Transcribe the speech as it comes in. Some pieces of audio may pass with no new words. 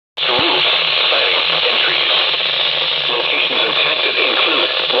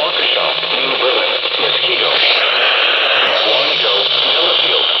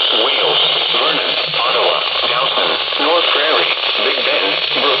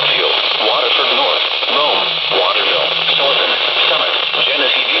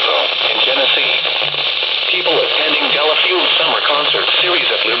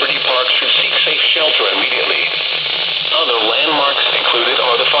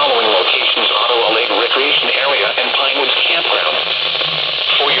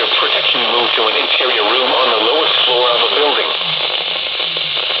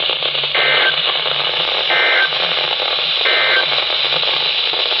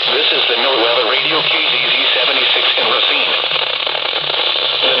KZZ 76 in Racine.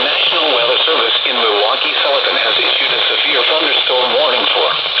 The National Weather Service in Milwaukee, Sullivan has issued a severe thunderstorm warning for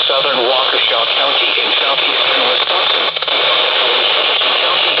southern Waukesha County in southeastern Wisconsin.